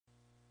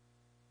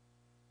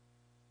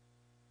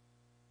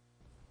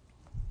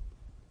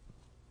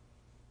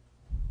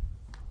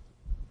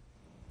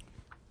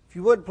If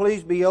you would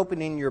please be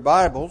opening your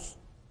Bibles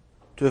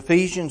to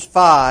Ephesians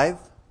 5.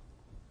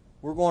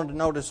 We're going to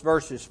notice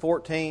verses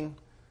 14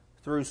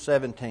 through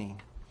 17.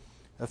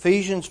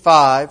 Ephesians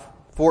 5,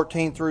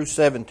 14 through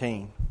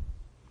 17.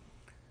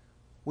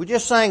 We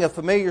just sang a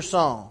familiar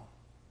song,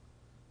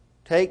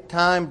 Take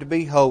Time to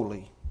Be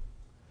Holy.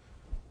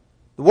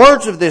 The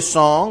words of this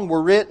song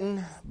were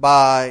written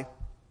by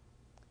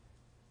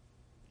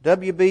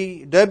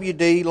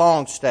W.D.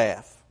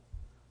 Longstaff.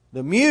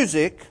 The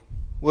music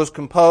was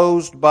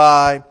composed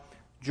by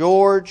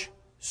George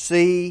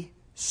C.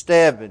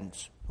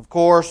 Stebbins. Of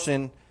course,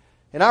 in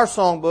our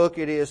songbook,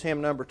 it is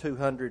hymn number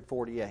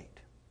 248.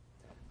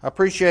 I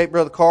appreciate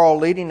Brother Carl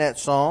leading that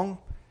song.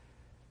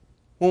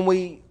 When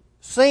we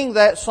sing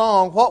that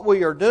song, what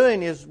we are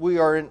doing is we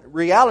are in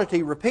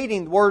reality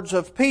repeating the words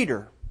of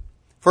Peter.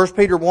 1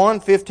 Peter 1,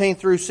 15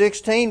 through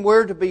 16,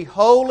 we're to be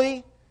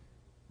holy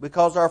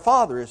because our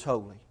Father is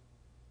holy.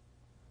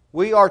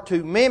 We are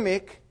to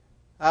mimic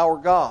our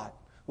God.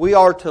 We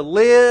are to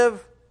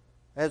live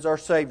as our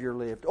Savior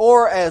lived,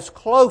 or as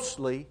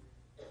closely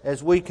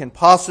as we can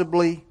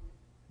possibly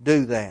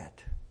do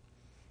that.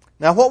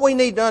 Now, what we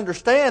need to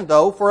understand,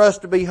 though, for us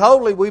to be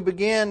holy, we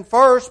begin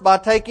first by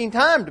taking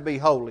time to be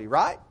holy,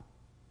 right?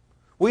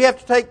 We have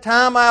to take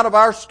time out of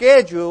our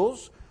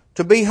schedules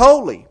to be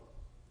holy.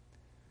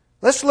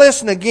 Let's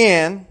listen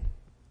again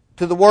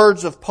to the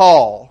words of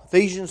Paul.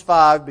 Ephesians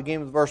 5,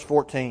 beginning with verse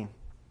 14.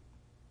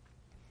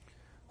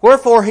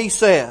 Wherefore he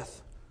saith,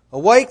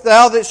 Awake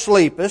thou that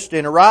sleepest,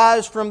 and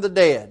arise from the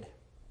dead,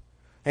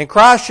 and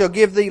Christ shall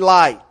give thee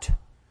light.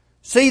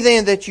 See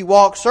then that you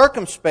walk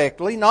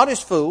circumspectly, not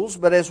as fools,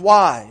 but as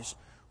wise,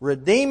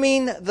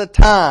 redeeming the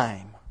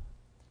time,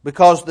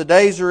 because the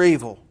days are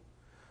evil.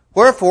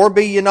 Wherefore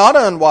be ye not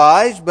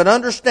unwise, but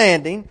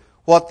understanding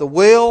what the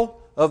will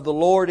of the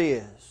Lord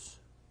is.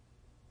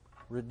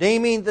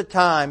 Redeeming the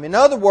time. In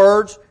other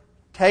words,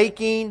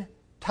 taking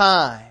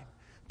time.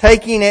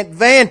 Taking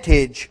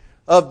advantage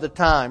of the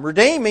time.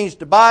 Redeem means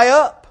to buy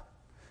up.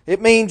 It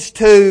means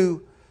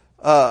to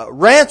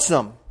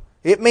ransom.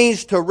 It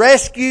means to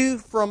rescue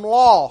from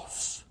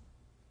loss.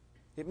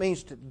 It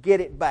means to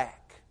get it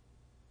back.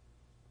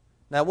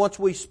 Now, once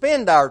we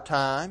spend our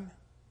time,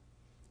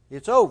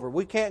 it's over.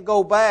 We can't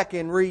go back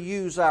and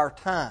reuse our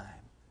time.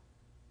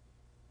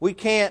 We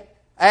can't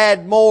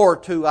add more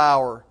to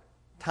our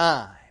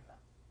time.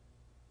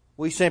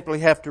 We simply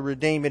have to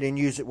redeem it and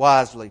use it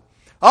wisely.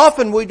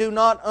 Often we do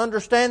not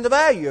understand the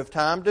value of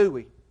time, do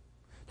we?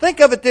 Think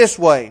of it this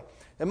way.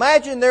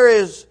 Imagine there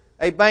is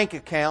a bank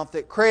account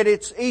that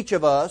credits each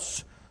of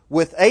us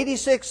with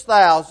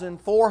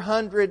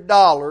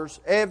 $86,400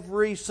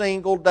 every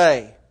single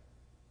day.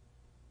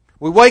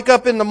 We wake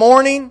up in the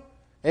morning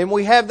and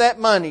we have that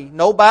money.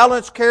 No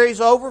balance carries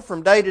over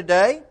from day to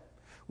day.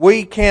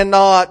 We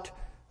cannot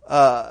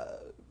borrow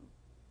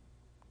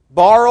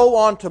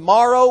on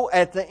tomorrow.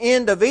 At the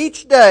end of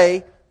each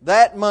day,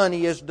 that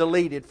money is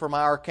deleted from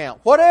our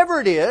account.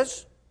 Whatever it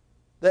is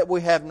that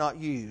we have not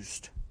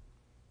used,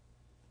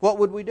 what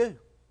would we do?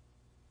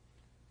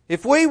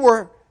 If we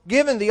were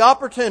given the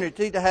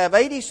opportunity to have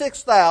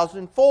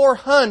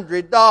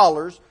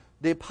 $86,400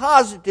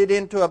 deposited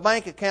into a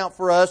bank account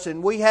for us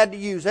and we had to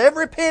use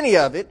every penny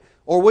of it,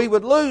 or we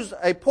would lose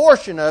a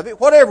portion of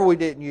it, whatever we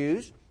didn't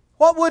use,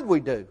 what would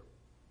we do?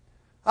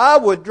 I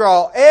would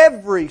draw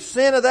every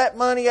cent of that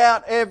money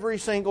out every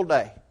single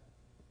day.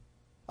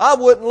 I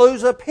wouldn't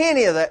lose a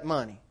penny of that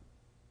money.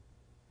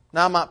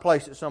 Now, I might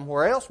place it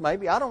somewhere else,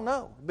 maybe. I don't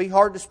know. It'd be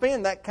hard to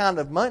spend that kind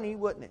of money,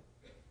 wouldn't it?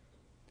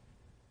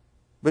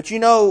 But you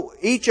know,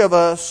 each of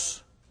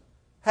us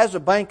has a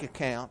bank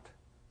account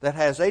that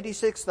has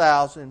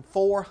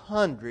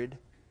 86,400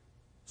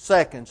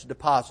 seconds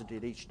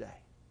deposited each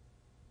day.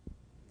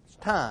 It's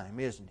time,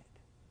 isn't it?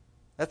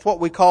 That's what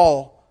we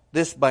call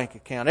this bank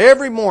account.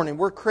 Every morning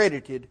we're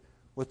credited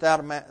with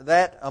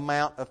that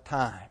amount of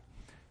time.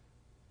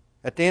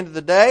 At the end of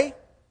the day,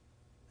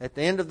 at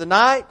the end of the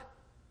night,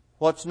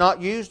 what's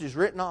not used is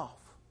written off.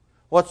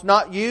 What's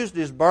not used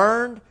is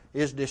burned,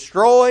 is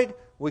destroyed.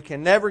 We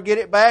can never get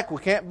it back.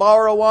 We can't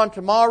borrow on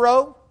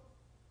tomorrow.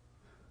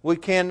 We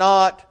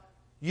cannot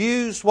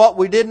use what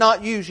we did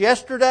not use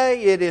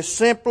yesterday. It is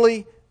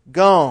simply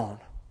gone.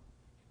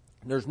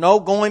 There's no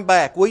going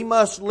back. We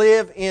must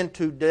live in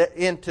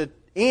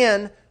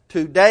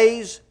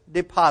today's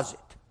deposit.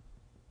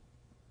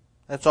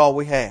 That's all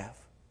we have.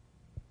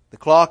 The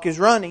clock is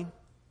running,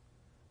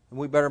 and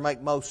we better make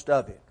most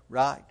of it,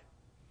 right?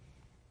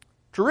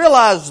 To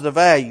realize the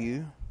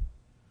value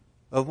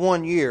of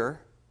 1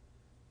 year,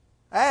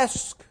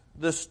 ask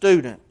the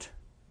student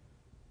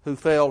who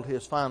failed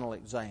his final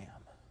exam.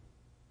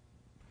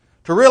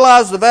 To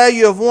realize the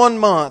value of 1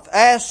 month,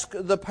 ask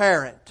the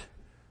parent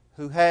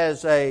who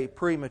has a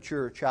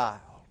premature child.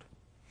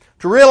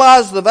 To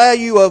realize the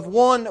value of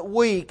 1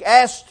 week,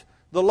 ask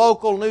the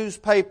local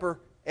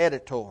newspaper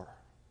editor.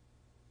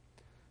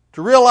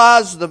 To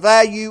realize the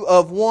value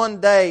of 1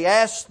 day,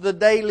 ask the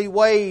daily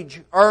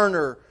wage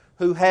earner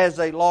who has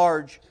a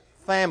large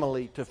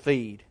family to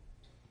feed.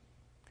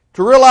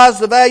 To realize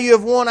the value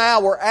of 1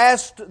 hour,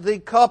 ask the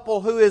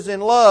couple who is in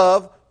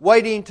love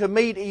waiting to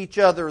meet each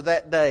other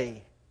that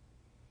day.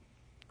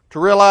 To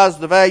realize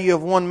the value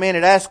of 1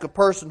 minute, ask a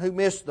person who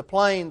missed the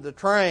plane, the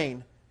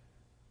train,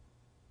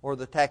 or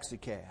the taxi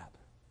cab.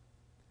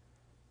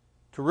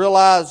 To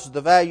realize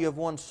the value of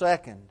 1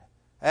 second,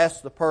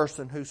 ask the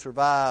person who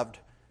survived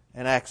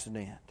an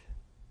accident.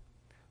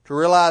 To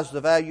realize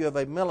the value of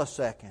a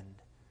millisecond,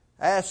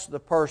 ask the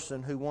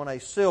person who won a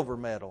silver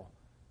medal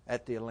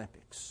at the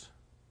Olympics.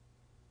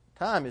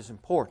 Time is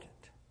important.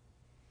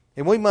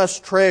 And we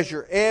must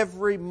treasure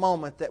every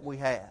moment that we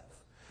have.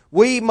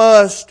 We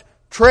must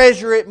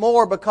treasure it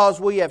more because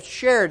we have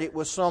shared it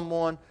with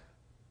someone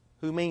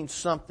who means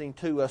something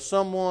to us.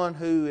 Someone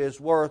who is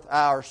worth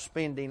our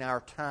spending our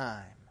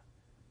time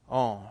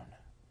on.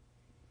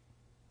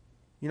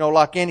 You know,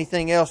 like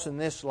anything else in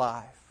this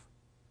life,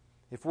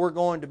 if we're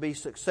going to be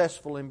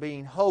successful in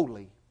being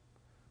holy,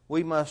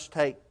 we must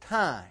take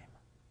time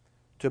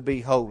to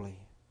be holy.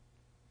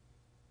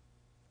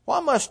 Why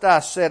must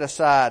I set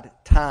aside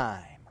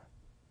time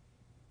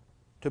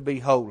to be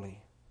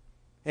holy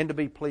and to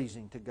be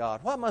pleasing to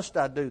God? Why must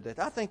I do that?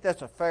 I think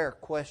that's a fair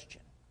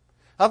question.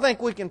 I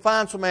think we can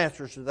find some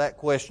answers to that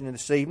question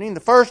this evening. The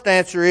first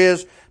answer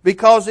is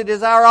because it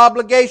is our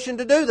obligation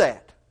to do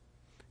that.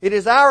 It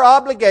is our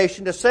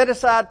obligation to set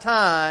aside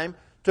time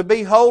to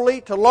be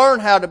holy, to learn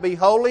how to be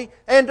holy,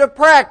 and to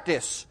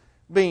practice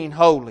being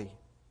holy.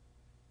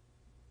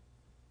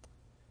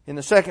 In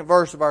the second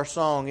verse of our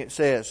song it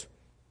says,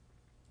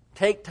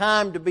 "Take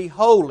time to be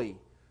holy,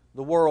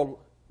 the world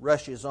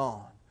rushes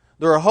on."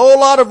 There are a whole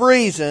lot of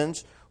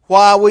reasons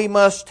why we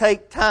must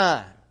take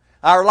time.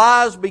 Our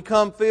lives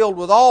become filled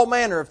with all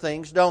manner of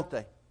things, don't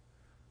they?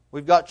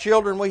 We've got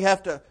children we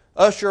have to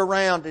usher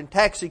around in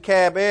taxi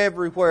cab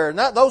everywhere. And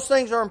those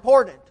things are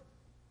important.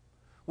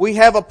 We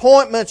have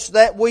appointments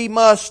that we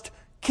must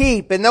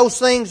keep, and those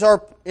things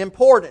are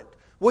important.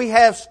 We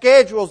have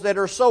schedules that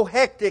are so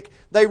hectic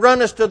they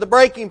run us to the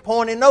breaking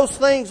point, and those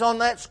things on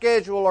that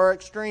schedule are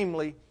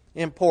extremely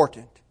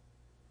important.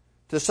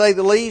 To say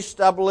the least,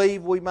 I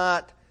believe we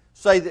might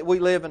say that we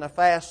live in a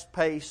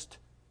fast-paced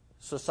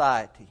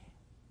society.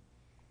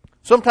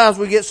 Sometimes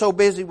we get so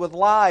busy with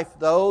life,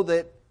 though,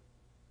 that,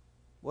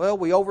 well,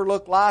 we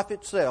overlook life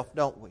itself,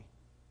 don't we?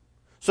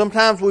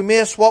 Sometimes we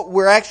miss what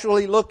we're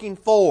actually looking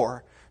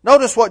for.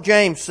 Notice what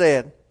James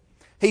said.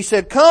 He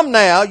said, "Come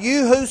now,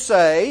 you who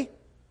say,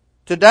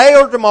 today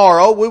or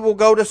tomorrow we will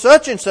go to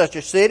such and such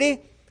a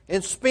city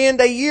and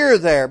spend a year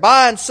there,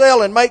 buy and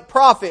sell and make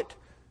profit."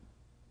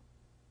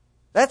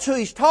 That's who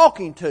he's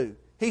talking to.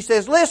 He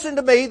says, listen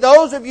to me,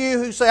 those of you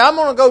who say, I'm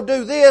going to go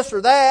do this or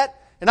that,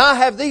 and I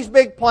have these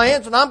big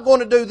plans, and I'm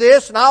going to do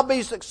this, and I'll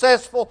be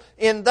successful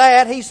in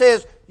that. He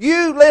says,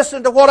 you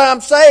listen to what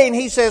I'm saying.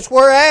 He says,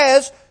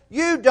 whereas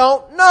you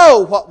don't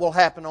know what will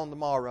happen on the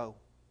morrow.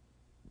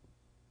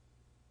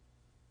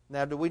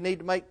 Now, do we need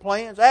to make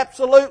plans?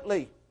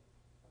 Absolutely.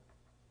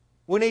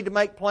 We need to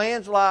make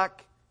plans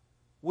like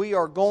we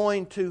are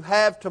going to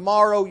have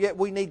tomorrow, yet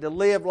we need to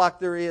live like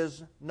there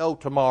is no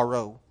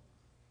tomorrow.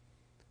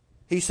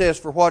 He says,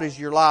 for what is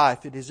your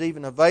life? It is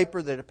even a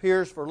vapor that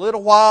appears for a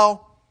little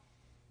while,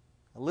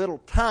 a little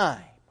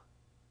time,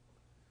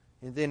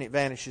 and then it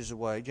vanishes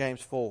away.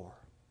 James 4.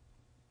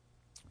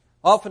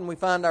 Often we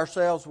find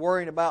ourselves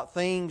worrying about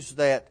things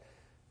that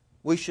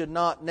we should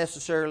not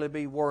necessarily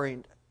be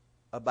worrying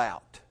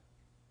about.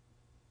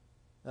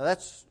 Now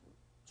that's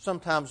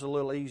sometimes a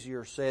little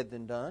easier said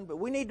than done, but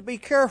we need to be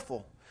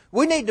careful.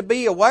 We need to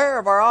be aware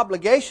of our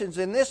obligations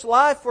in this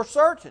life for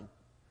certain.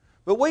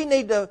 But we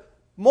need to,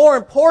 more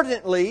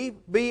importantly,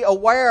 be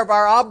aware of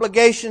our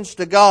obligations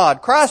to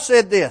God. Christ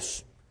said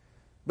this,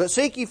 but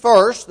seek ye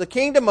first the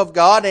kingdom of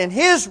God and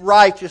His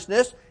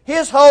righteousness,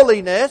 His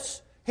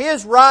holiness,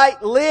 His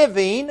right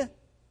living,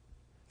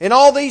 and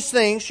all these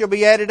things shall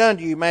be added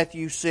unto you.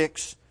 Matthew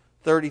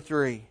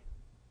 6:33.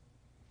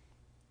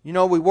 You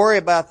know, we worry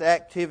about the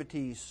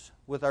activities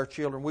with our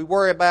children. We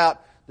worry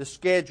about the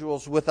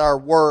schedules with our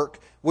work.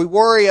 We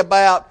worry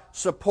about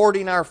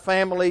supporting our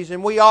families,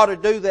 and we ought to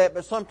do that,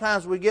 but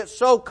sometimes we get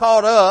so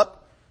caught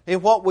up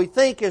in what we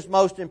think is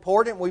most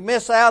important, we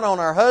miss out on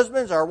our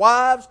husbands, our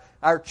wives,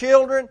 our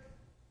children,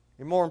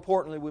 and more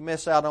importantly, we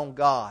miss out on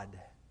God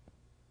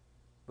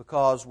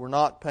because we're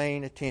not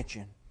paying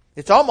attention.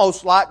 It's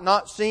almost like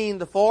not seeing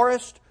the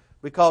forest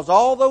because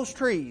all those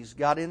trees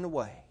got in the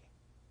way.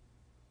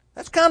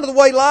 That's kind of the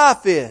way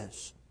life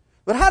is.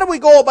 But how do we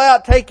go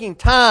about taking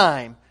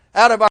time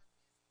out of our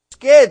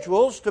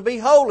schedules to be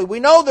holy? We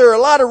know there are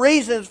a lot of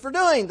reasons for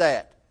doing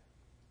that.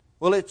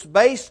 Well, it's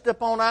based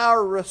upon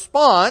our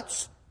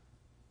response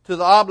to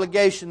the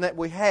obligation that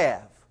we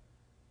have.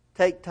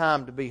 Take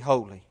time to be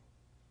holy.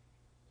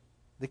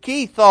 The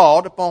key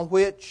thought upon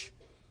which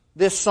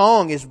this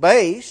song is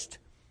based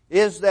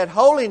is that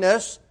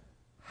holiness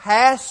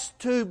has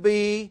to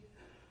be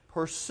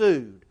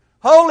pursued.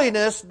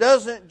 Holiness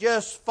doesn't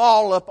just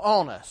fall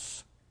upon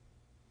us.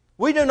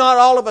 We do not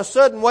all of a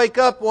sudden wake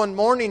up one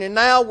morning and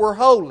now we're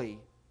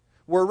holy,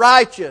 we're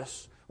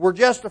righteous, we're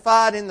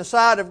justified in the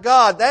sight of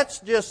God. That's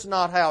just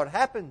not how it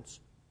happens.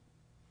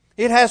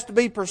 It has to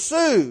be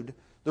pursued.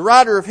 The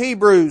writer of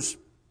Hebrews,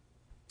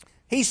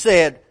 he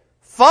said,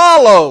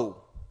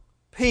 follow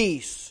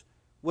peace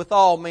with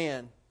all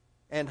men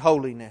and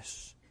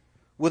holiness,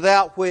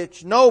 without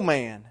which no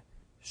man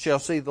shall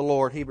see the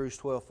Lord. Hebrews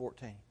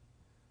 12:14.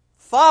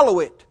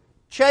 Follow it,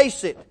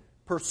 chase it,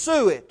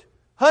 pursue it,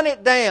 hunt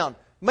it down.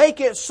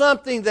 Make it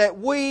something that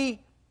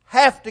we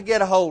have to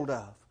get a hold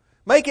of.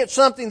 Make it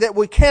something that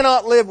we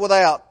cannot live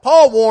without.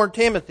 Paul warned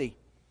Timothy.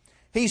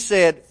 He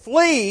said,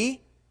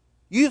 flee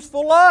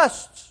youthful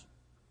lusts.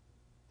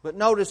 But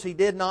notice he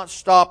did not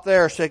stop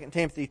there, 2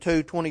 Timothy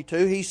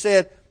 2:22. He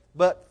said,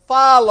 but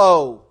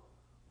follow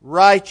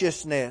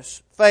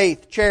righteousness,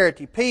 faith,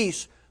 charity,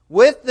 peace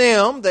with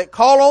them that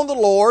call on the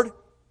Lord.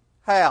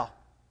 How?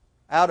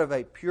 Out of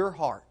a pure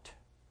heart,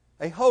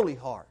 a holy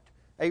heart,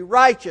 a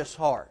righteous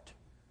heart,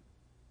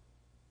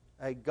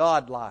 a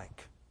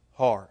godlike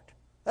heart.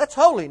 That's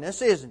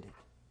holiness, isn't it?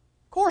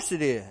 Of course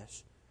it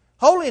is.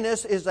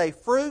 Holiness is a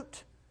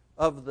fruit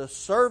of the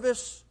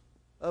service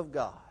of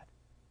God.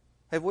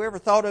 Have we ever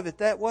thought of it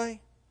that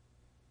way?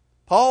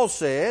 Paul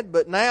said,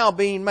 but now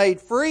being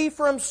made free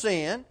from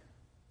sin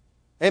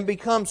and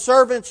become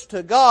servants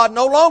to God,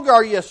 no longer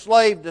are you a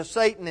slave to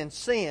Satan and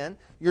sin.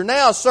 You're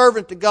now a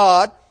servant to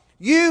God.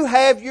 You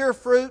have your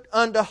fruit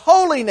unto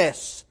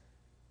holiness.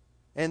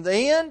 And the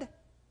end,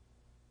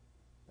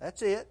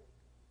 that's it.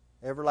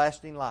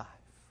 Everlasting life.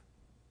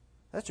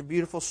 That's a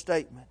beautiful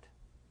statement.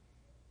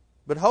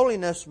 But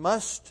holiness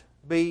must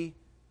be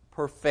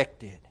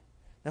perfected.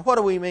 Now what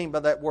do we mean by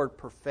that word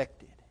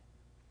perfected?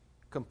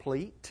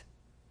 Complete.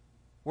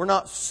 We're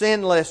not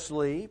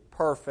sinlessly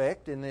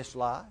perfect in this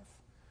life,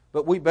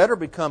 but we better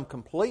become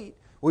complete.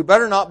 We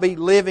better not be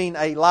living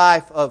a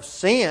life of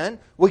sin.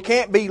 We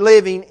can't be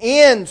living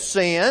in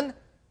sin.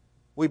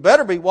 We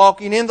better be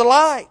walking in the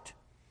light.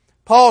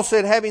 Paul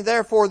said, having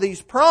therefore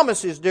these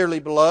promises, dearly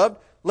beloved,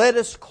 let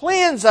us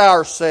cleanse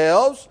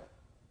ourselves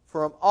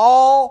from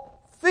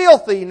all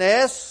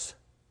filthiness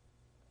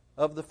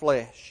of the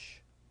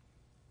flesh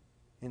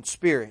and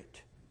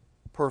spirit,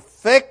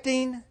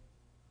 perfecting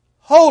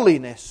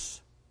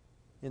holiness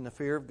in the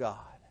fear of God.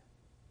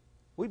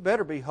 We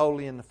better be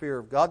holy in the fear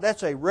of God.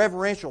 That's a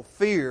reverential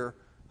fear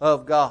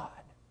of God.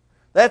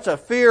 That's a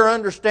fear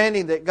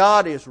understanding that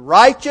God is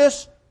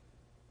righteous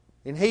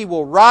and He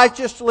will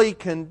righteously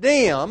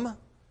condemn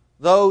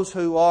those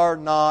who are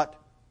not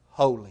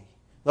holy.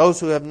 Those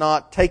who have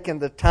not taken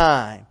the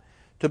time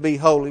to be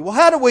holy. Well,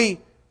 how do we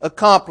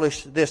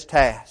accomplish this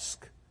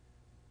task?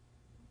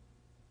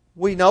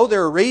 We know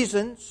there are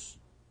reasons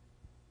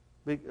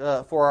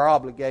for our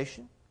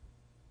obligation.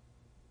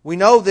 We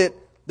know that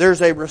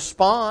there's a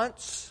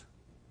response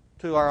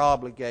to our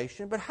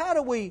obligation. But how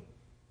do we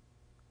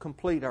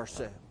complete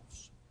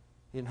ourselves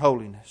in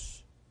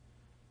holiness?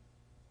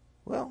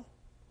 Well,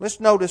 let's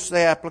notice the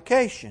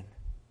application.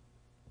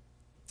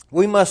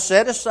 We must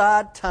set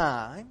aside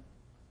time,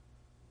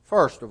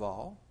 first of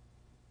all,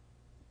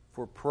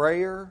 for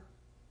prayer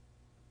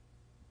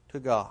to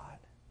God.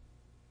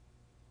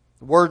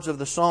 The words of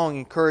the song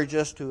encourage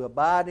us to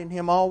abide in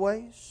Him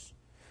always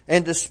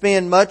and to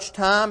spend much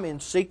time in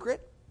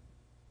secret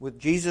with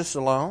Jesus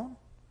alone.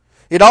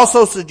 It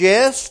also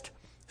suggests,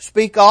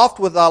 speak oft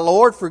with thy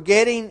Lord,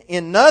 forgetting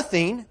in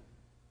nothing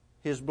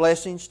His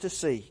blessings to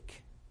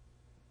seek.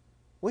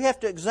 We have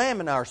to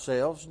examine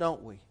ourselves,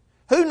 don't we?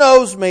 Who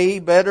knows me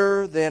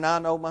better than I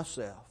know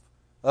myself,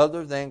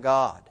 other than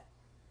God?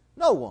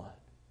 No one.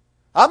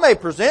 I may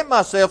present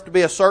myself to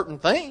be a certain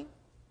thing,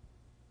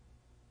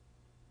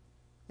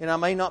 and I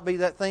may not be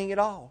that thing at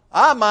all.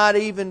 I might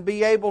even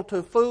be able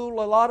to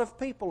fool a lot of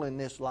people in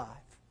this life.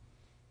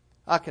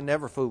 I can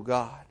never fool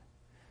God.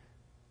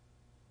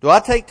 Do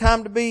I take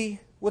time to be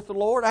with the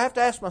Lord? I have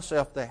to ask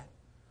myself that.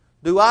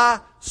 Do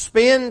I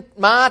spend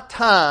my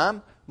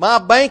time, my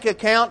bank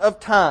account of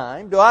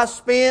time, do I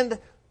spend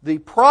the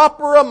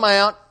proper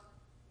amount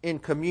in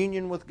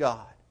communion with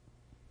God?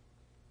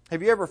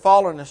 Have you ever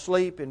fallen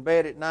asleep in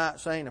bed at night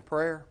saying a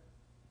prayer?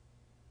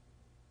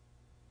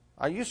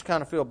 I used to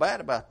kind of feel bad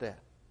about that.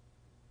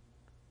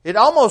 It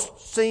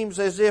almost seems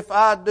as if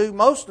I do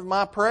most of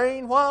my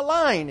praying while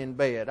lying in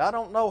bed. I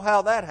don't know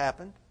how that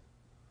happened.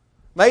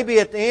 Maybe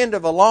at the end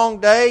of a long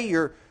day,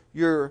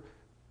 you're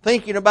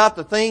thinking about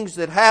the things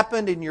that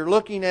happened and you're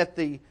looking at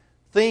the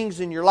things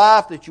in your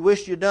life that you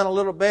wish you'd done a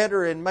little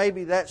better, and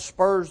maybe that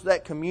spurs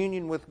that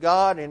communion with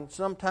God, and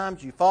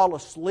sometimes you fall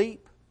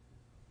asleep.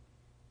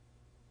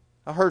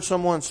 I heard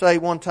someone say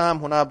one time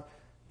when I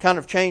kind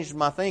of changed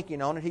my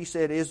thinking on it, he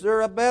said, is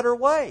there a better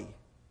way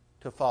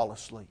to fall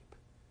asleep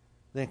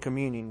than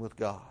communion with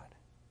God?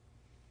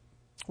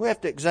 We have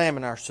to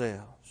examine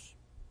ourselves.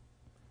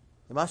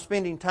 Am I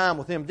spending time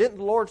with Him? Didn't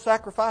the Lord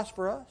sacrifice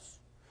for us?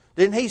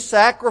 Didn't He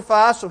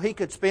sacrifice so He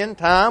could spend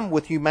time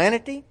with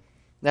humanity?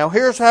 Now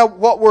here's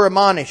what we're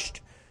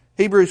admonished.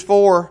 Hebrews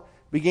 4,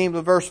 beginning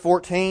with verse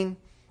 14.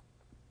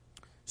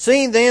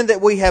 Seeing then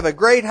that we have a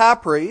great high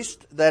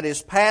priest that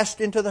is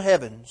passed into the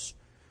heavens,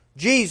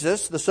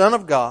 Jesus, the Son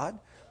of God,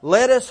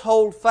 let us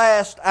hold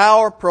fast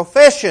our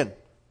profession.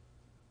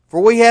 For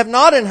we have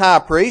not an high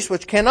priest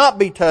which cannot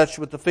be touched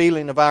with the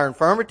feeling of our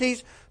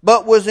infirmities,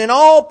 but was in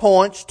all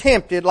points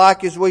tempted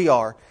like as we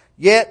are,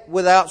 yet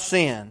without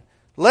sin.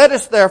 Let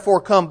us therefore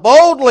come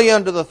boldly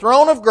unto the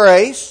throne of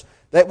grace,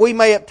 that we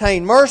may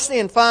obtain mercy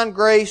and find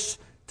grace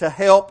to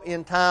help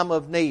in time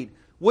of need.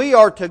 We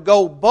are to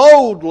go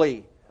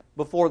boldly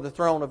before the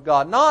throne of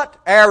God, not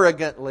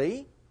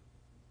arrogantly,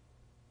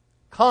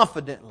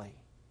 confidently,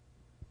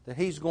 that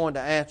He's going to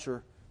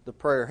answer the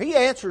prayer. He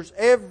answers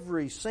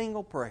every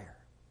single prayer.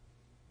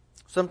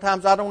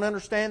 Sometimes I don't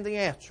understand the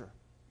answer.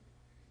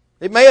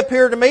 It may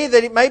appear to me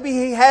that maybe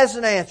He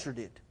hasn't answered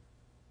it.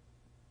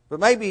 But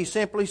maybe He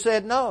simply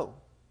said no.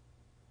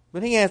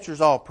 But He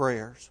answers all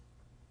prayers.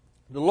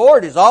 The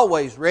Lord is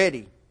always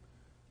ready.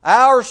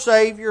 Our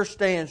Savior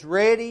stands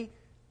ready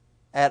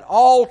at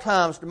all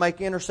times to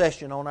make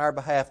intercession on our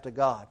behalf to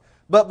God.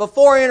 But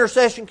before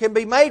intercession can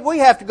be made, we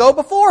have to go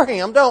before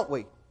Him, don't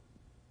we?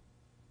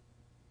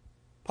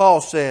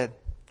 Paul said,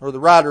 or the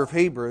writer of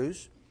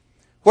Hebrews,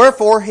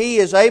 wherefore He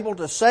is able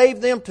to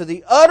save them to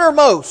the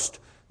uttermost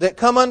that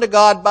come unto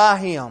God by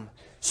Him,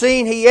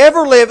 seeing He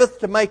ever liveth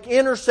to make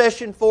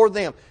intercession for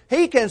them.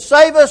 He can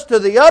save us to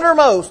the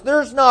uttermost.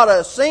 There's not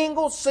a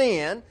single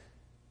sin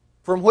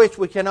from which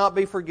we cannot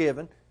be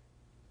forgiven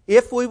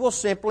if we will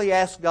simply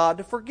ask God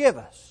to forgive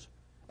us.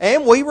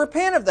 And we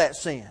repent of that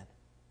sin.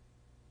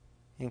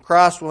 And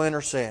Christ will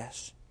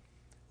intercede.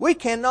 We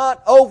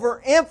cannot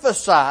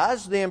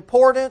overemphasize the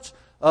importance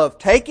of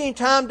taking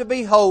time to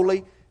be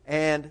holy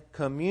and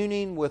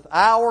communing with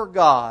our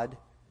God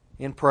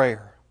in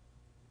prayer.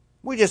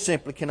 We just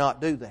simply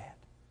cannot do that.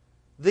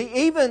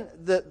 Even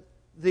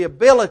the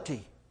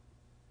ability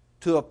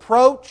to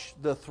approach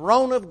the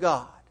throne of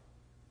God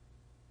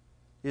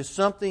is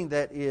something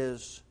that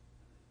is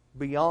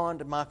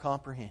beyond my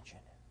comprehension.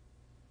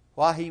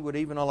 Why He would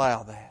even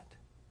allow that.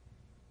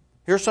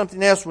 Here's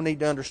something else we need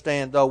to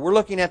understand, though. We're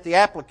looking at the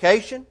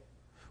application.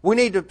 We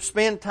need to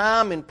spend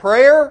time in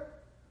prayer,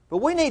 but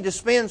we need to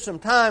spend some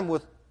time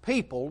with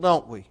people,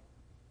 don't we?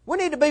 We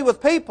need to be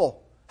with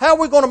people. How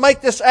are we going to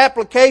make this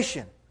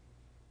application?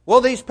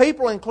 Well, these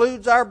people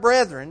includes our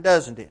brethren,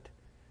 doesn't it?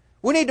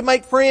 We need to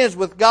make friends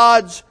with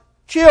God's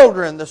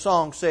children, the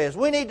song says.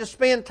 We need to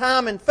spend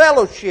time in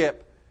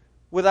fellowship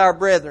with our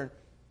brethren.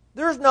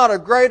 There's not a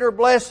greater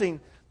blessing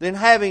than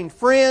having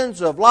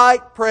friends of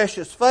like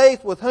precious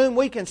faith with whom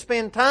we can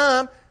spend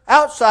time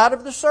outside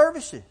of the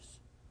services.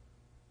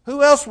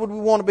 Who else would we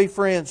want to be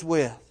friends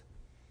with?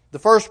 The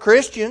first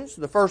Christians,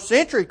 the first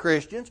century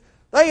Christians,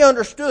 they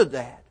understood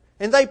that.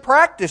 And they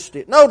practiced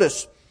it.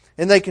 Notice,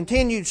 and they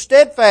continued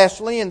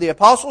steadfastly in the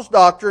apostles'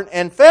 doctrine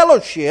and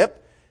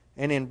fellowship,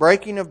 and in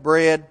breaking of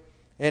bread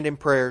and in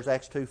prayers.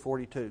 Acts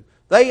 2:42.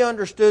 They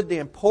understood the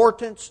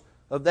importance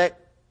of that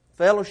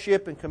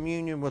fellowship and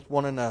communion with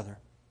one another.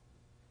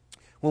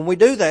 When we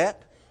do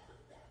that,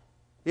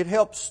 it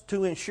helps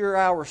to ensure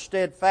our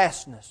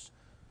steadfastness.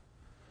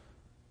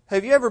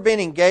 Have you ever been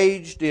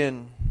engaged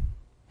in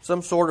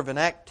some sort of an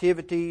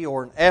activity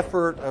or an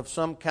effort of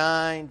some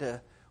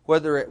kind,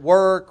 whether at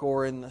work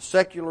or in the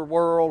secular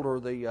world or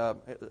the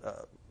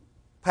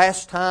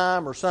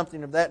pastime or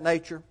something of that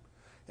nature,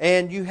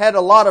 and you had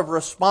a lot of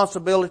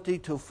responsibility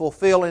to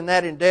fulfill in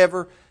that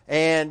endeavor,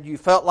 and you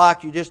felt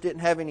like you just didn't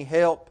have any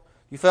help?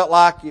 You felt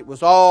like it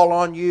was all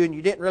on you and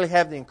you didn't really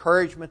have the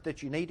encouragement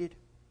that you needed?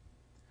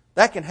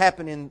 That can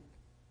happen in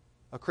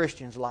a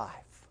Christian's life.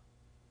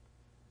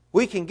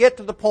 We can get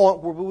to the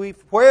point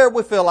where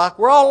we feel like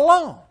we're all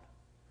alone.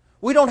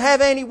 We don't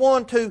have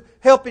anyone to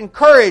help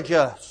encourage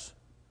us.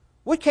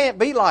 We can't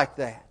be like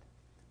that.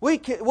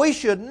 We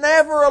should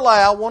never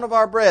allow one of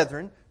our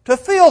brethren to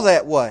feel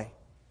that way.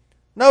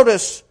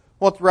 Notice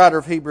what the writer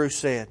of Hebrews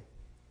said.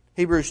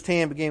 Hebrews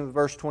 10, beginning with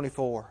verse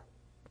 24.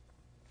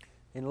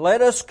 And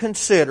let us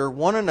consider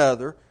one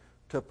another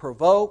to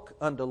provoke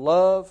unto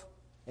love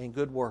and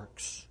good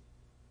works,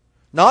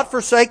 not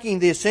forsaking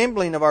the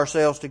assembling of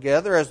ourselves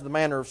together, as the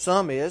manner of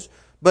some is,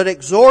 but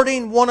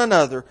exhorting one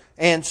another,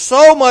 and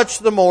so much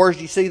the more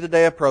as you see the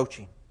day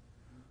approaching.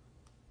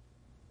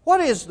 What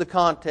is the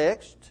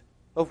context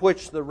of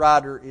which the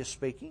writer is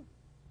speaking?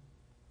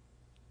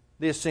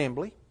 The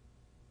assembly,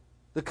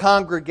 the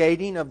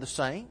congregating of the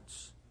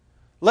saints.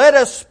 Let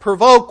us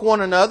provoke one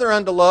another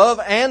unto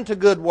love and to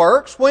good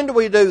works. When do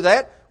we do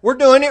that? We're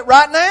doing it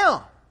right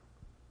now.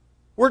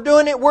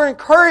 We're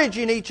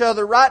encouraging each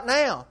other right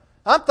now.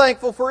 I'm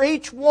thankful for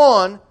each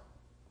one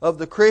of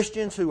the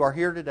Christians who are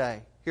here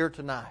today, here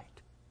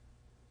tonight.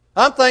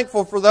 I'm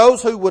thankful for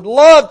those who would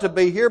love to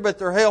be here, but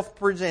their health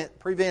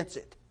prevents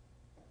it.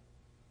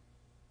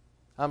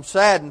 I'm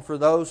saddened for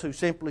those who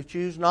simply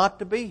choose not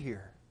to be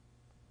here,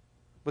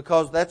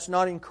 because that's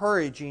not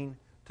encouraging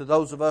to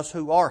those of us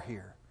who are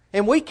here.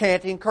 And we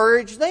can't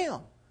encourage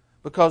them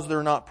because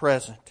they're not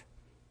present.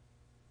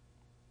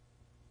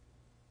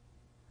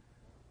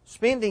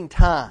 Spending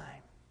time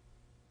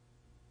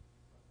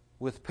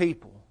with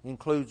people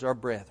includes our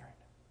brethren,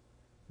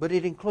 but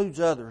it includes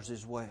others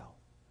as well.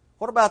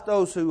 What about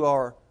those who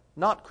are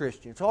not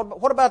Christians?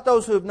 What about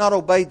those who have not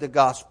obeyed the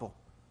gospel?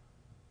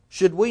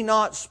 Should we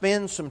not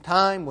spend some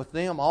time with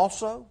them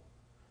also?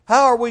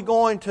 How are we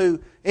going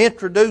to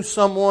introduce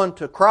someone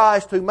to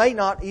Christ who may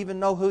not even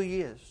know who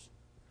He is?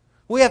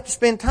 We have to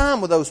spend time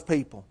with those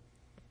people.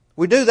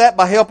 We do that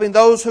by helping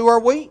those who are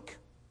weak.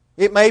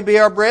 It may be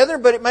our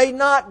brethren, but it may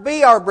not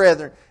be our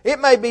brethren. It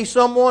may be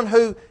someone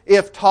who,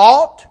 if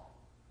taught,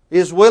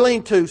 is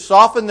willing to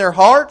soften their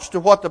hearts to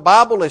what the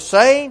Bible is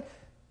saying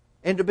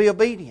and to be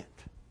obedient.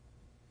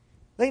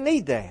 They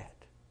need that.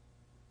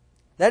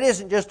 That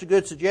isn't just a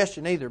good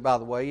suggestion either, by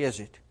the way, is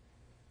it?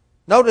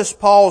 Notice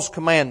Paul's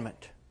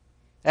commandment.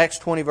 Acts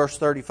 20 verse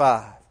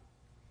 35.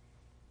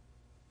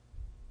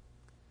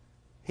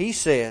 He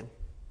said,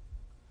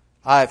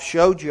 I have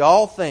showed you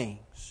all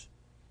things,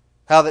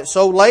 how that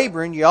so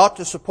laboring ye ought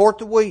to support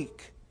the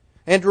weak,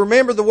 and to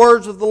remember the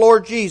words of the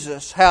Lord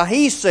Jesus, how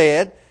He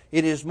said,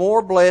 it is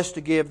more blessed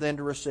to give than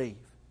to receive.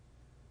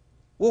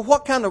 Well,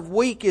 what kind of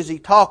weak is He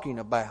talking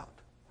about?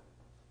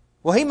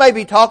 Well, He may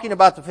be talking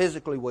about the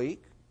physically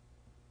weak.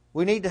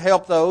 We need to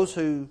help those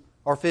who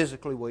are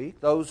physically weak,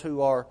 those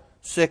who are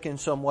sick in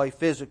some way,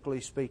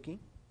 physically speaking.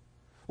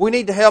 We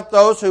need to help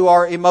those who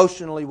are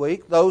emotionally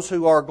weak, those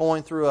who are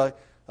going through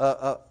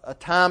a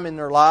time in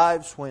their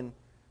lives when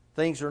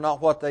things are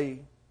not what they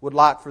would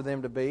like for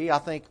them to be. I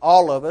think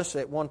all of us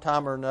at one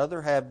time or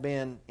another have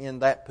been in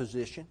that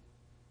position.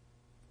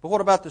 But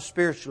what about the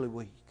spiritually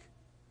weak?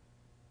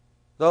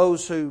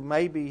 Those who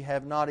maybe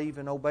have not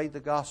even obeyed the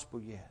gospel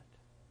yet.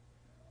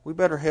 We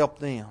better help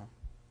them.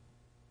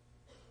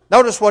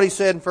 Notice what he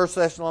said in 1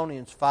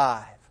 Thessalonians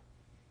 5,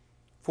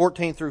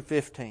 14 through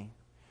 15.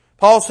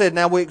 Paul said,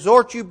 now we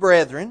exhort you,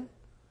 brethren,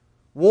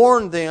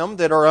 warn them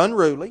that are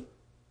unruly.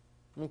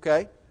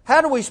 Okay.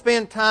 How do we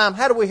spend time?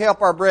 How do we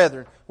help our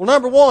brethren? Well,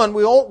 number one,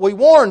 we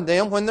warn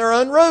them when they're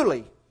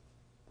unruly,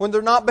 when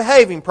they're not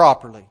behaving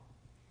properly.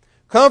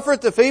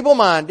 Comfort the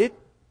feeble-minded,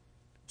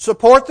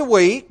 support the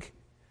weak,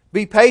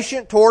 be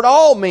patient toward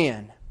all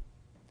men.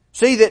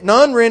 See that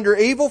none render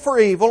evil for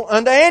evil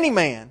unto any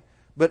man,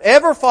 but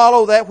ever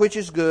follow that which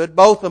is good,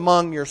 both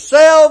among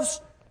yourselves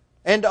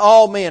and to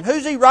all men.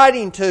 Who's he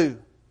writing to?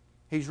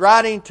 He's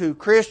writing to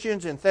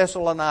Christians in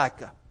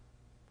Thessalonica.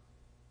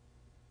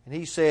 And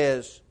he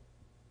says,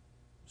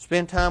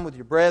 spend time with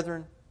your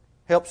brethren,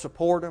 help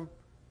support them,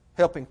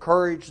 help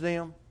encourage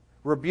them,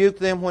 rebuke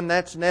them when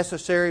that's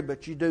necessary,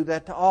 but you do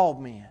that to all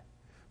men.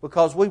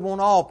 Because we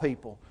want all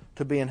people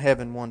to be in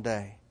heaven one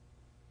day.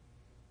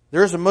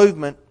 There's a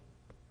movement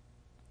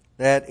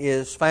that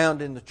is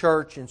found in the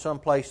church in some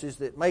places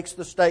that makes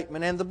the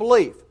statement and the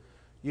belief,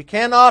 you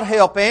cannot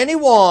help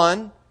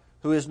anyone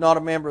who is not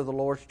a member of the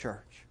Lord's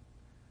church.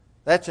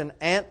 That's an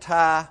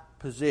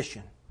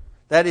anti-position.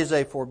 That is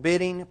a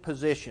forbidding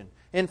position.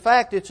 In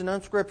fact, it's an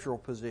unscriptural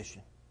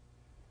position.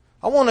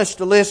 I want us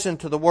to listen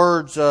to the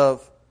words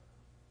of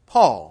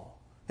Paul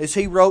as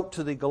he wrote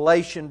to the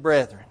Galatian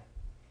brethren.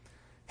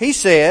 He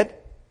said,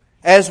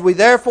 as we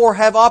therefore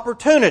have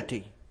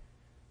opportunity,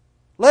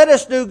 let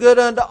us do good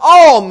unto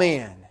all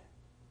men,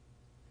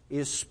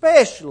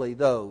 especially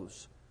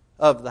those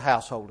of the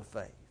household of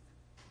faith.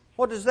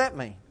 What does that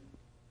mean?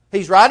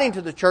 He's writing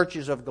to the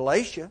churches of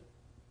Galatia.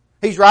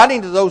 He's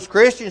writing to those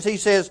Christians. He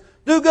says,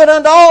 do good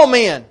unto all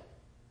men,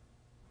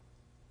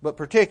 but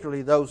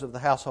particularly those of the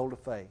household of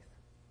faith.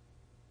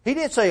 He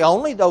didn't say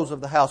only those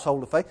of the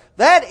household of faith.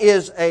 That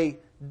is a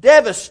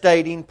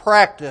devastating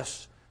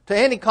practice to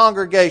any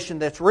congregation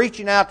that's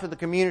reaching out to the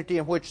community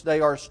in which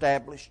they are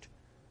established.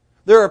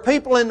 There are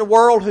people in the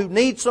world who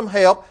need some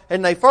help,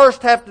 and they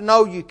first have to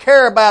know you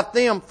care about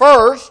them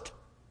first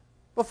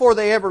before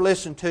they ever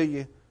listen to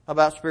you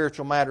about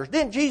spiritual matters.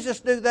 Didn't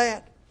Jesus do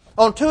that?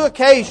 On 2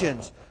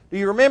 occasions. Do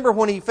you remember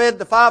when He fed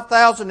the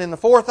 5,000 and the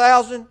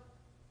 4,000?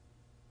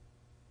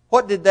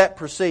 What did that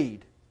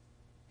precede?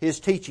 His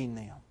teaching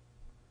them.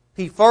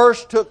 He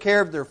first took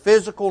care of their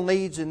physical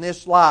needs in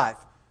this life.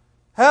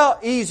 How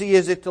easy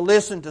is it to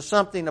listen to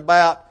something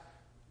about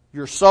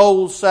your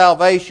soul's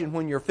salvation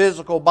when your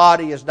physical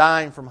body is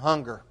dying from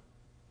hunger?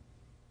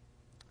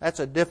 That's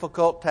a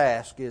difficult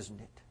task, isn't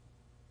it?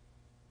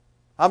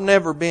 I've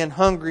never been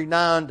hungry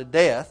nigh unto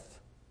death.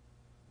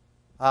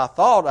 I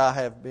thought I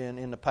have been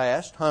in the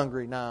past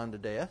hungry nigh unto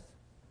death.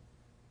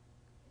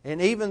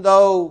 And even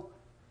though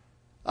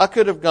I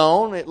could have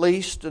gone at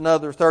least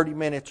another 30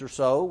 minutes or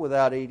so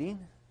without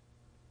eating,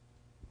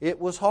 it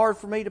was hard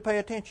for me to pay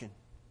attention.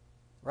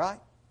 Right?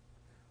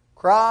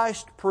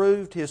 Christ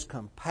proved His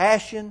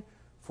compassion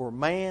for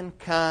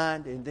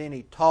mankind, and then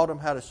He taught them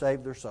how to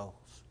save their souls.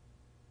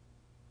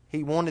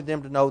 He wanted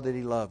them to know that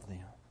He loved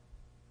them.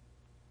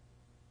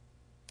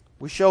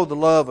 We show the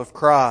love of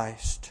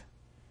Christ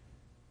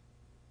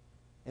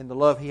and the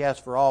love He has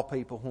for all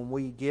people when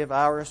we give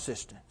our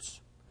assistance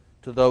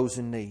to those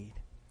in need.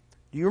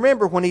 Do you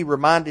remember when He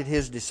reminded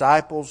His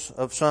disciples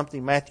of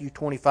something? Matthew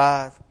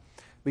 25,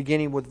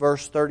 beginning with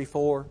verse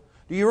 34.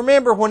 Do you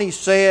remember when He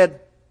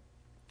said,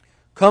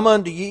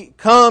 Come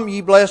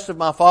ye blessed of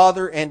my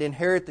Father, and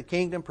inherit the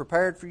kingdom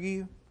prepared for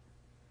you?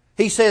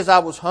 He says, I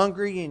was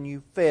hungry and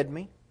you fed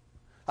me.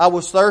 I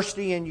was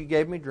thirsty and you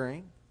gave me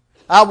drink.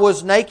 I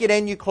was naked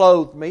and you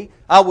clothed me.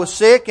 I was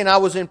sick and I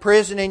was in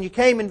prison and you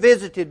came and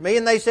visited me.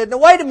 And they said, "Now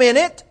wait a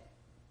minute.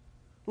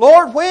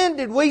 Lord, when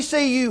did we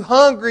see you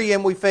hungry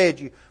and we fed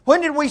you?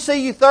 When did we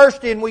see you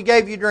thirsty and we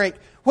gave you drink?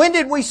 When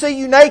did we see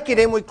you naked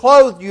and we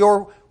clothed you?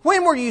 Or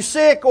when were you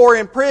sick or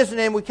in prison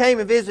and we came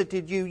and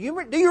visited you?"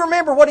 Do you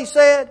remember what He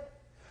said?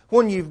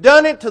 "When you've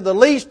done it to the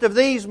least of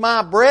these,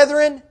 my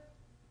brethren,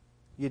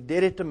 you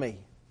did it to me."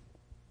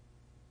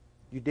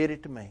 You did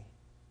it to me.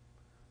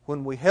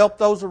 When we help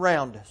those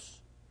around us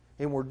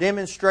and we're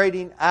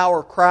demonstrating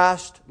our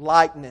Christ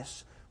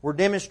likeness, we're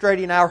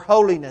demonstrating our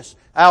holiness,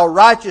 our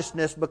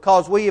righteousness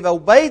because we have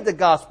obeyed the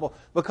gospel,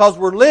 because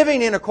we're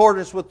living in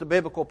accordance with the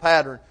biblical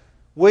pattern,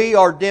 we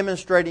are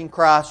demonstrating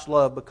Christ's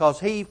love because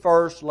He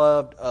first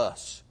loved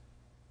us.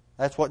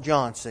 That's what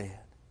John said.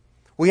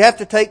 We have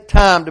to take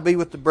time to be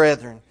with the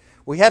brethren.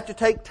 We have to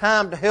take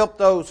time to help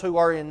those who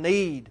are in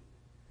need.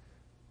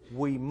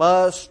 We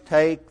must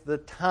take the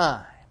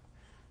time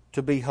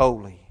to be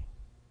holy.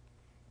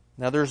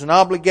 Now there's an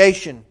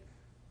obligation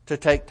to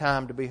take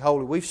time to be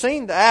holy. We've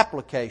seen the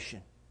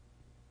application.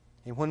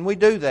 And when we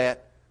do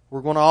that,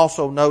 we're going to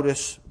also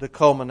notice the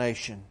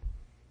culmination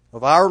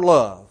of our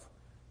love.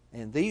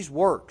 And these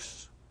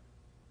works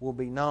will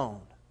be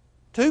known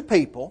to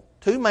people,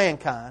 to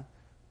mankind,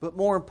 but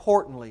more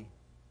importantly,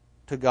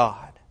 to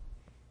God.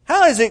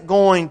 How is it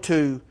going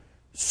to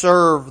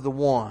serve the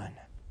one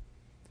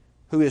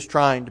who is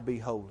trying to be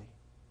holy?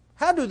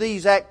 How do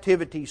these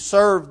activities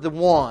serve the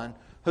one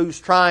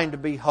who's trying to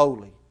be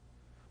holy?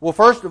 Well,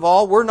 first of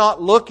all, we're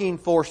not looking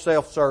for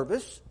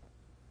self-service.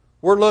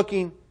 We're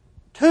looking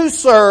to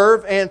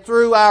serve, and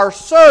through our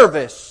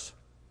service,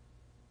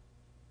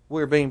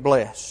 we're being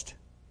blessed.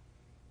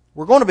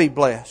 We're going to be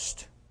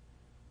blessed.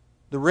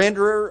 The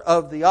renderer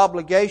of the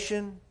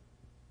obligation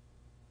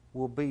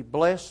will be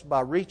blessed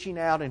by reaching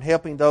out and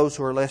helping those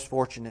who are less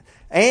fortunate.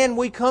 And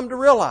we come to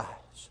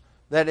realize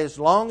that as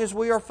long as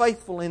we are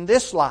faithful in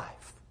this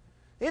life,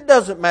 it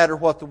doesn't matter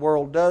what the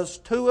world does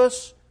to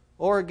us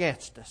or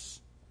against us.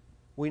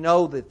 We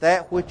know that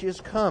that which is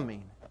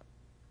coming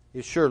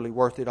is surely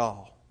worth it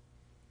all.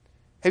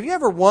 Have you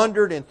ever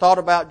wondered and thought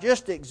about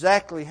just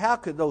exactly how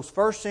could those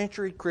first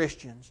century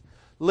Christians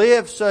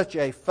live such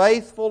a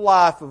faithful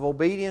life of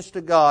obedience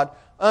to God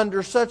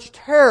under such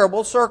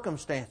terrible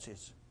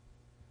circumstances?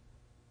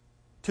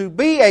 To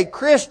be a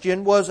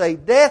Christian was a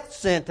death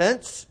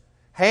sentence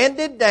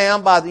handed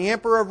down by the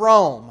Emperor of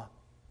Rome.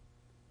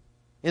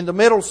 In the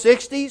middle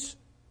 60s,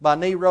 by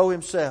Nero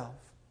himself.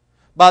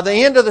 By the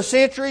end of the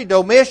century,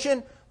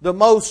 Domitian, the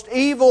most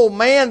evil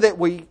man that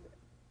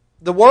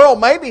the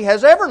world maybe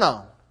has ever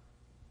known,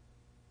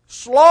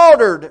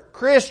 slaughtered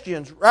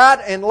Christians right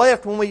and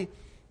left. When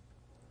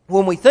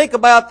we think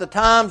about the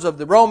times of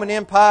the Roman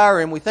Empire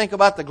and we think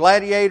about the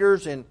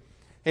gladiators and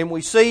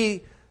we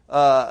see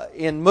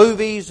in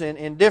movies and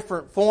in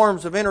different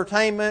forms of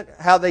entertainment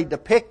how they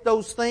depict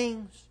those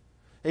things,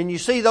 and you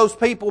see those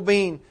people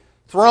being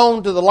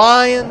thrown to the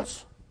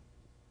lions,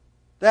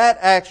 that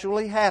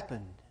actually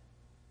happened.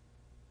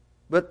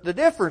 But the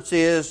difference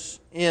is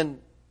in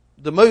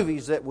the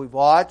movies that we've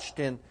watched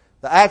and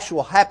the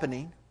actual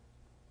happening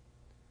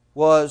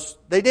was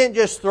they didn't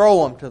just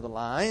throw them to the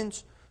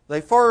lions.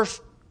 They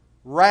first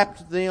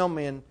wrapped them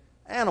in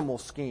animal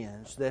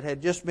skins that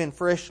had just been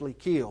freshly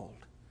killed.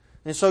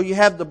 And so you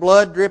have the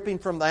blood dripping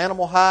from the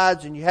animal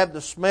hides and you have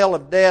the smell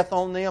of death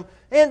on them.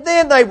 And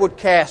then they would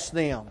cast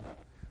them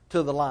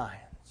to the lions.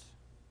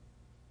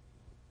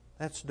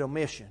 That's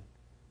Domitian.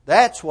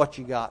 That's what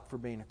you got for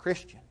being a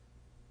Christian.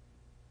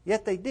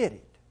 Yet they did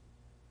it.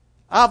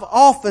 I've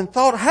often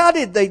thought, how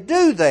did they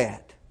do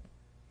that?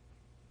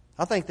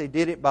 I think they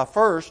did it by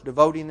first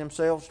devoting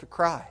themselves to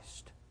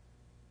Christ.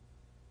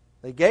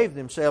 They gave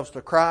themselves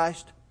to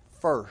Christ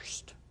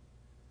first.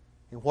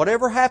 And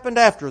whatever happened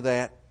after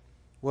that,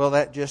 well,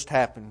 that just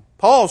happened.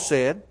 Paul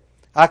said,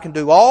 "I can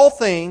do all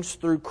things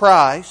through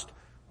Christ,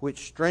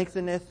 which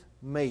strengtheneth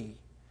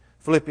me."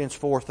 Philippians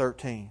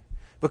 4:13.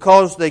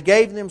 Because they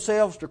gave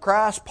themselves to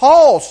Christ,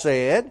 Paul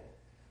said,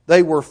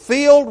 they were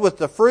filled with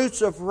the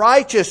fruits of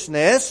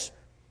righteousness,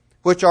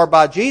 which are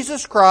by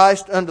Jesus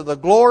Christ unto the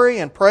glory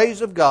and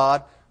praise of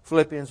God.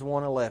 Philippians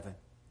 1:11.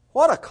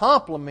 What a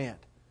compliment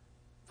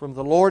from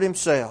the Lord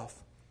Himself.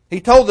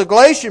 He told the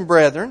Galatian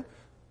brethren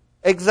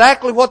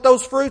exactly what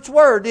those fruits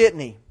were,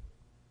 didn't He?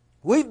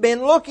 We've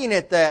been looking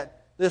at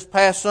that this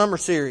past summer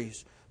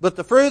series. But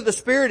the fruit of the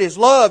Spirit is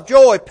love,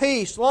 joy,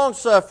 peace,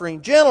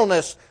 long-suffering,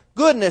 gentleness,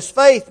 goodness,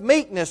 faith,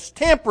 meekness,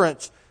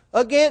 temperance.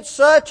 Against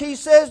such, He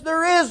says,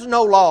 there is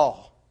no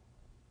law.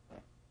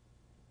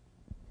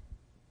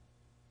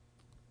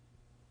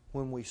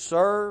 When we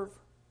serve,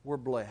 we're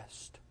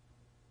blessed.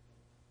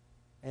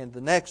 And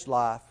the next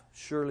life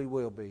surely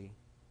will be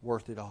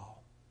worth it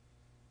all.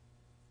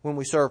 When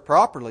we serve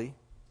properly,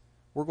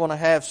 we're going to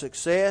have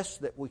success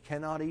that we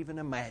cannot even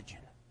imagine.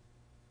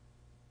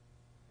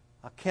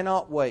 I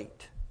cannot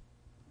wait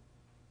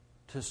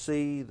to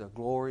see the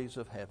glories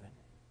of heaven.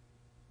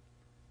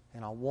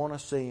 And I want to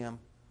see them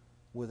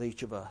with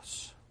each of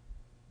us.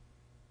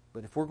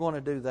 But if we're going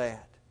to do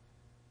that,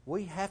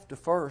 we have to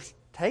first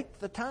take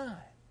the time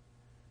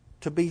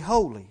to be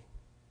holy.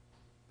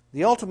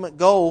 The ultimate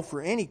goal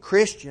for any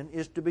Christian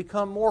is to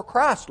become more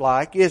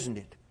Christ-like, isn't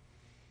it?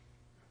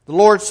 The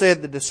Lord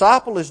said, "The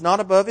disciple is not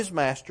above his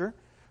master,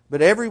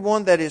 but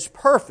everyone that is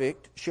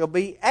perfect shall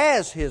be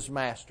as his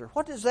master."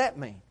 What does that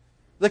mean?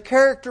 The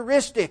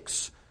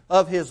characteristics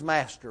of his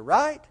master,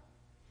 right?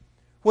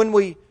 When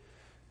we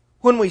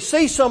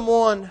see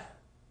someone,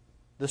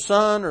 the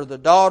son or the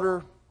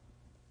daughter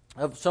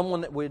of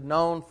someone that we'd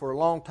known for a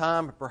long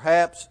time,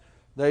 perhaps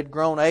they'd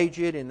grown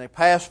aged and they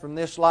passed from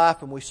this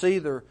life, and we see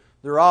their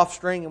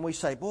offspring and we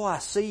say, "Boy, I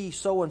see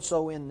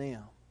so-and-so in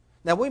them."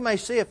 Now, we may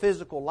see a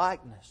physical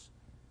likeness,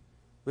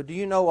 but do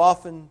you know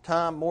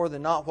oftentimes more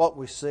than not what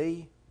we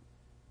see?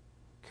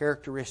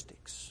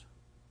 Characteristics,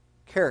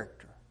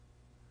 character,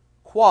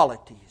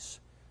 qualities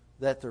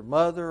that their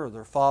mother or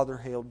their father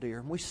held dear.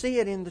 And we see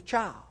it in the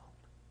child.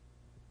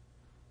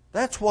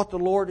 That's what the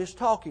Lord is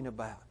talking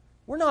about.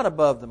 We're not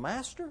above the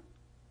Master.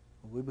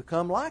 We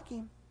become like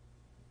Him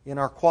in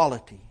our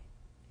quality.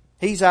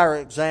 He's our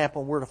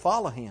example and we're to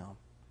follow Him.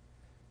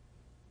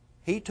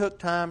 He took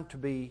time to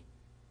be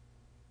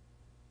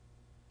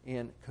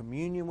in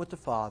communion with the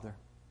Father,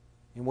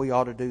 and we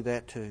ought to do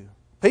that too.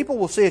 People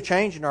will see a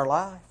change in our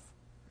life.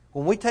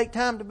 When we take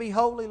time to be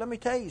holy, let me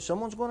tell you,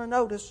 someone's going to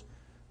notice.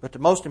 But the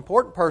most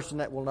important person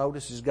that will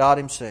notice is God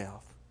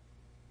Himself.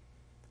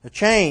 A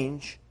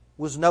change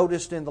was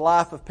noticed in the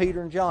life of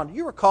Peter and John. Do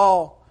you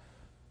recall,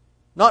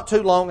 not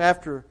too long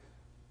after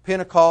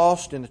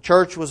Pentecost and the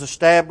church was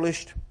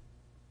established,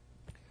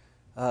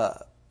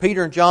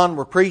 Peter and John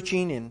were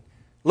preaching, and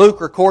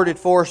Luke recorded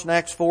for us in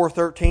Acts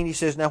 4:13, he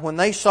says, "Now when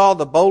they saw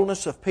the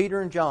boldness of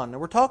Peter and John," now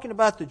we're talking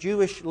about the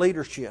Jewish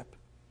leadership,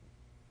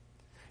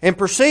 "and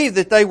perceived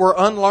that they were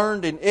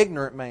unlearned and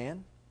ignorant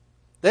men,"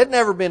 they'd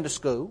never been to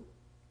school,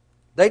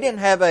 they didn't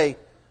have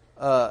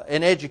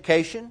an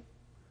education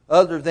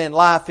other than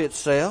life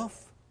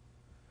itself,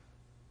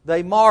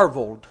 they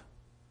marveled,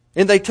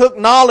 and they took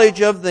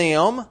knowledge of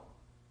them.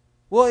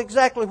 Well,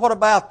 exactly what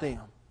about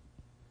them?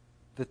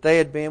 That they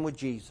had been with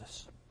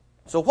Jesus.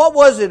 So what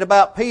was it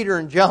about Peter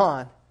and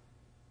John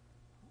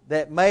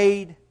that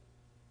made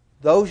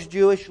those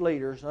Jewish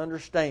leaders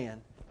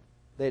understand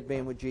they had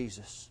been with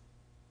Jesus?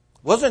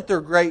 Wasn't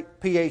their great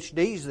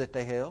PhDs that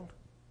they held?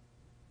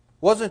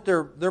 Wasn't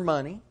their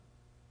money?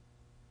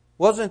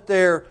 Wasn't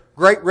their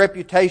great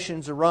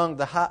reputations among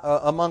the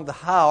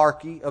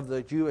hierarchy of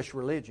the Jewish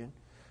religion?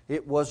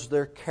 It was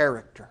their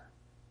character.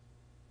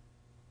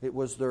 It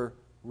was their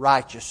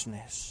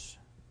righteousness.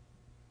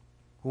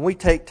 When we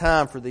take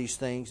time for these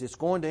things, it's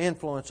going to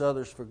influence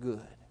others for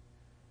good.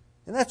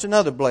 And that's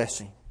another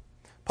blessing.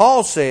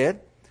 Paul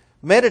said,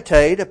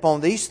 "Meditate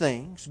upon these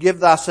things, give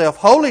thyself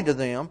wholly to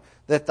them,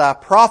 that thy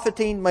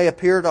profiting may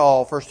appear to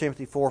all." 1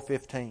 Timothy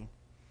 4:15.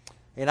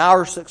 And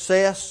our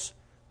success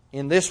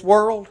in this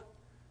world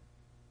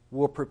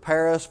will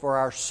prepare us for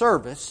our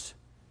service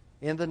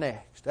in the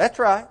next. That's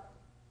right.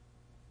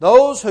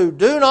 Those who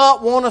do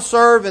not want to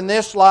serve in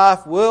this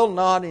life will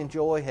not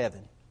enjoy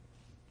heaven,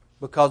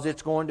 because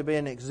it's going to be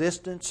an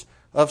existence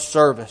of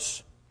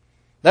service.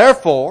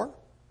 "Therefore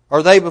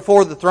are they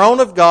before the throne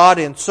of God,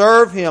 and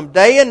serve Him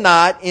day and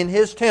night in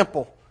His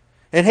temple.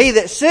 And He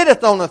that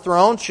sitteth on the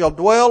throne shall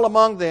dwell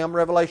among them."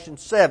 Revelation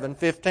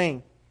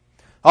 7:15.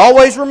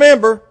 Always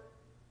remember,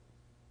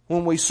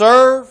 when we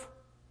serve,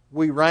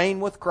 we reign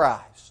with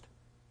Christ.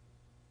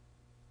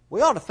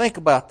 We ought to think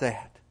about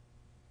that.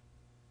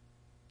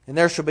 "And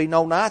there shall be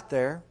no night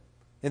there,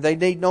 and they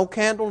need no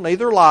candle,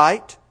 neither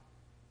light.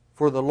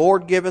 For the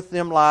Lord giveth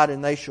them light,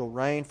 and they shall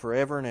reign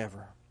forever and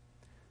ever."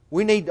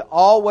 We need to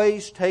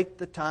always take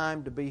the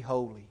time to be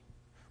holy.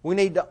 We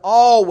need to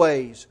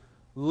always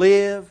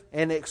live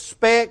and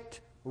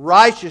expect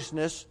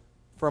righteousness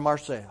from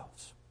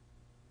ourselves,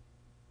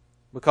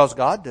 because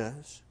God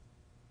does.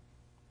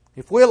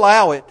 If we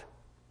allow it,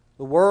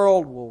 the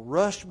world will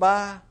rush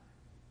by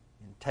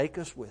and take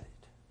us with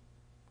it.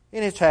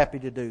 And it's happy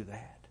to do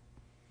that.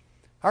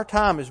 Our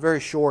time is very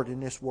short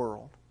in this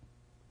world.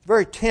 It's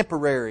very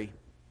temporary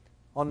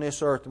on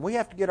this earth. And we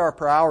have to get our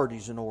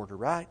priorities in order,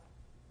 right?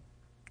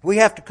 We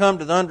have to come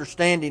to the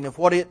understanding of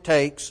what it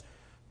takes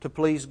to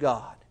please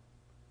God.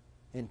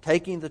 And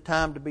taking the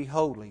time to be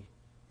holy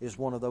is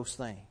one of those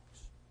things.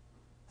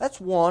 That's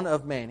one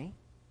of many.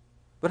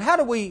 But how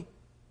do we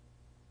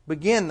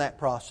begin that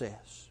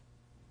process?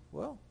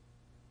 Well,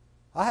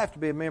 I have to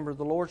be a member of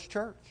the Lord's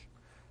church.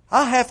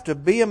 I have to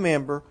be a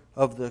member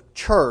of the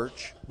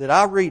church that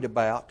I read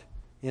about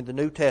in the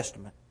New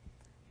Testament.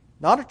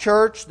 Not a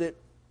church that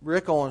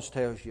Rick Owens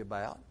tells you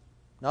about.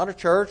 Not a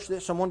church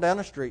that someone down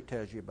the street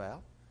tells you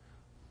about.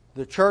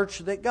 The church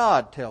that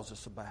God tells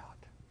us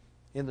about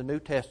in the New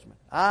Testament.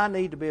 I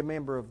need to be a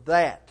member of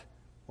that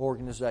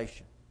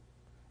organization.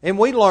 And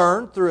we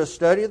learn through a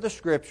study of the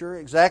Scripture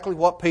exactly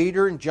what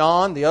Peter and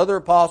John, the other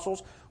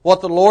apostles,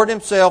 what the Lord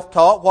Himself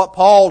taught, what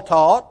Paul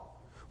taught,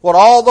 what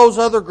all those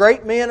other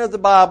great men of the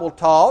Bible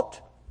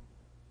taught.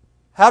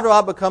 How do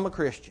I become a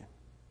Christian?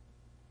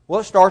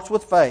 Well, it starts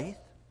with faith.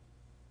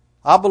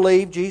 I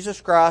believe Jesus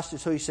Christ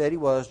is who He said He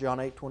was, John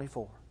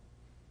 8:24.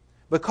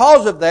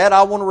 Because of that,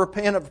 I want to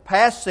repent of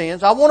past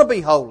sins. I want to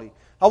be holy.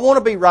 I want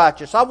to be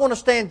righteous. I want to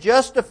stand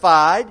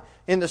justified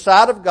in the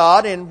sight of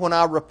God. And when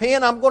I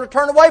repent, I'm going to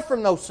turn away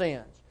from those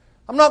sins.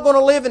 I'm not going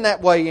to live in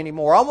that way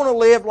anymore. I want to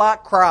live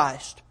like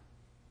Christ,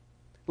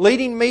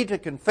 leading me to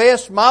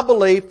confess my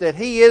belief that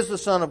He is the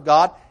Son of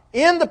God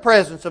in the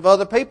presence of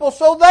other people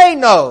so they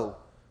know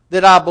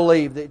that I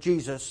believe that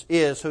Jesus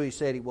is who He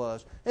said He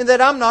was and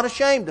that I'm not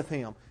ashamed of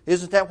Him.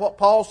 Isn't that what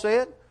Paul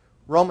said?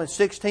 Romans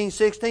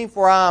 16:16,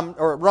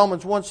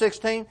 Romans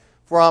 1:16,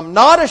 for I'm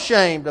not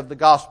ashamed of the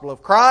gospel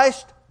of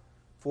Christ,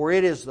 for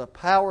it is the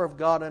power of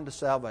God unto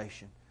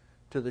salvation,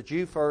 to the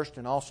Jew first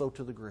and also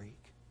to the Greek.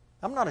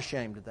 I'm not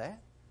ashamed of that.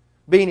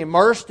 Being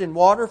immersed in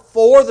water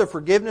for the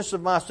forgiveness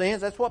of my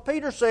sins, that's what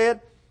Peter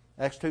said,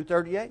 Acts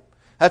 2:38.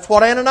 That's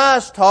what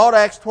Ananias taught,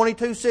 Acts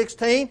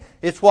 22:16.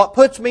 It's what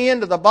puts me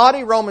into the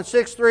body, Romans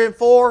 6:3 and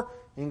 4,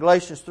 in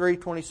Galatians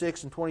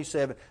 3:26 and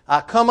 27.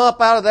 I come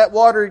up out of that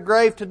watery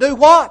grave to do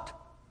what?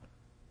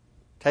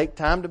 Take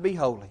time to be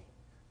holy.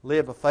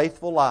 Live a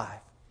faithful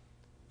life.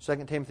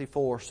 2 Timothy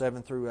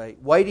 4:7 through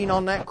 8. Waiting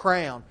on that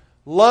crown.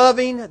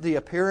 Loving the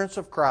appearance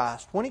of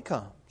Christ when He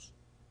comes.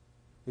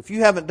 If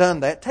you haven't done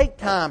that, take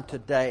time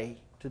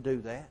today to do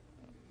that.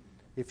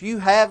 If you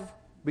have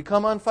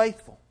become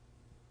unfaithful,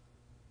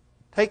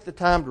 take the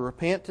time to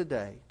repent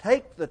today.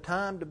 Take the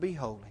time to be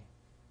holy.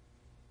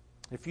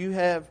 If you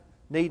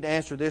need to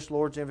answer this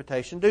Lord's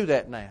invitation, do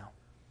that now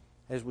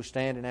as we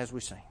stand and as we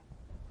sing.